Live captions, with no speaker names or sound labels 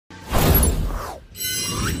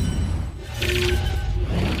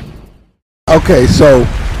Okay, so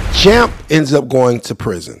Champ ends up going to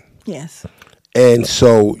prison. Yes. And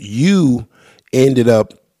so you ended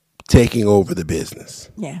up taking over the business.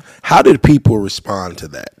 Yeah. How did people respond to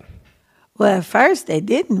that? Well, at first they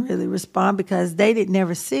didn't really respond because they didn't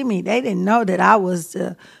never see me. They didn't know that I was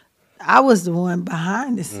the one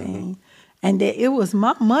behind the scene, and that it was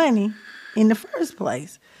my money in the first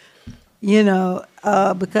place. You know,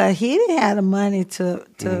 because he didn't have the money to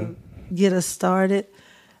get us started,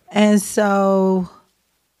 and so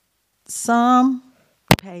some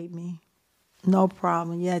paid me. No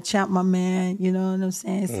problem. Yeah, Champ, my man, you know what I'm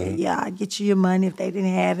saying? Said, yeah, I'll get you your money if they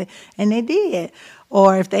didn't have it. And they did.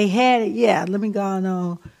 Or if they had it, yeah, let me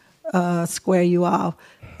go on square you off.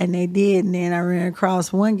 And they did. And then I ran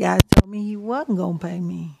across one guy who told me he wasn't going to pay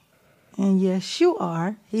me. And yes, you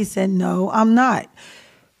are. He said, no, I'm not.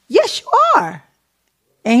 Yes, you are.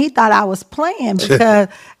 And he thought I was playing because,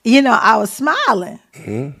 you know, I was smiling.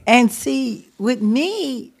 And see, with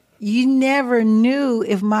me, you never knew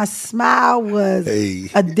if my smile was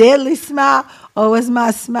a deadly smile or was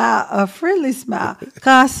my smile a friendly smile. Because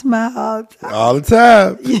I smile all the time. All the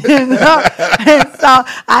time. You know? And so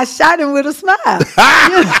I shot him with a smile.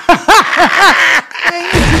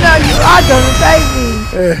 You know, you are going to pay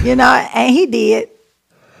me. You know, and he did.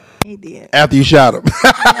 He did. After you shot him.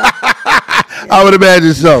 I would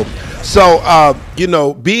imagine so. So, you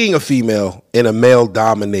know, being a female in a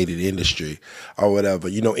male-dominated industry or whatever,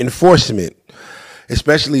 you know, enforcement,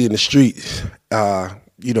 especially in the streets,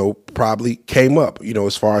 you know, probably came up, you know,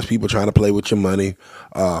 as far as people trying to play with your money,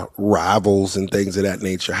 rivals and things of that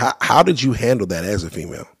nature. How did you handle that as a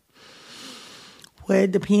female? Well,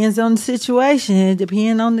 it depends on the situation. It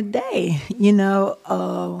depends on the day, you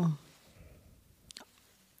know,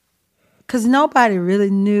 because nobody really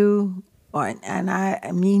knew,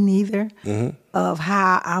 me neither, of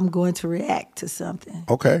how I'm going to react to something.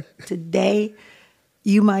 Okay. Today,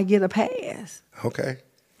 you might get a pass. Okay.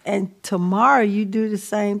 And tomorrow, you do the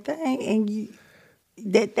same thing, and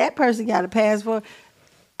that person got a pass for,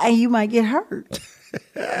 and you might get hurt.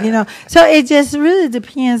 You know, so it just really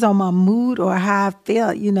depends on my mood or how I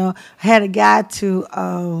felt. You know, I had a guy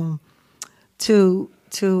to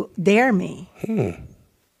dare me.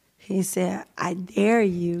 He said, I dare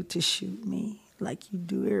you to shoot me like you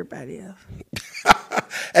do everybody else.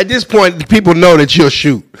 At this point, people know that you'll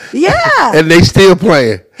shoot. Yeah. And they still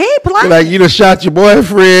playing. He playing. Like, you done shot your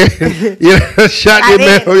boyfriend. You done shot your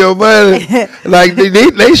man or your buddy. Like,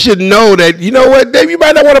 they should know that, you know what, Dave, you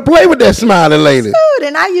might not want to play with that smiling lady. Dude,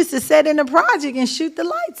 and I used to sit in the project and shoot the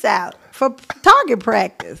lights out for target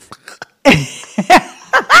practice.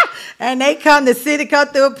 And the city come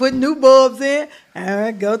through and put new bulbs in, and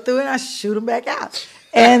I go through and I shoot them back out.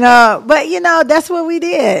 And but you know, that's what we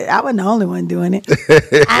did. I wasn't the only one doing it.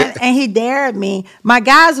 And he dared me. My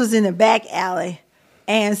guys was in the back alley,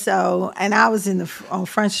 and I was on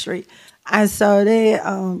Front Street. And so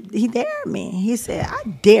he dared me. He said, I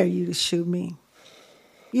dare you to shoot me.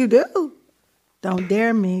 You do? Don't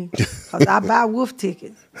dare me, because I buy wolf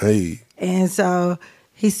tickets. Hey. And so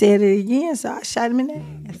he said it again, so I shot him in the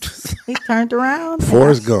ass. He turned around.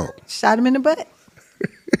 Forrest Gump. Shot him in the butt.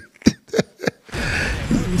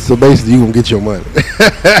 So basically, you gonna get your money.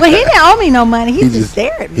 Well, he didn't owe me no money. He just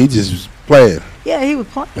dared me. He just was playing. Yeah, he was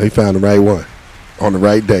playing. He found the right one on the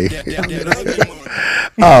right day.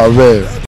 Oh, man.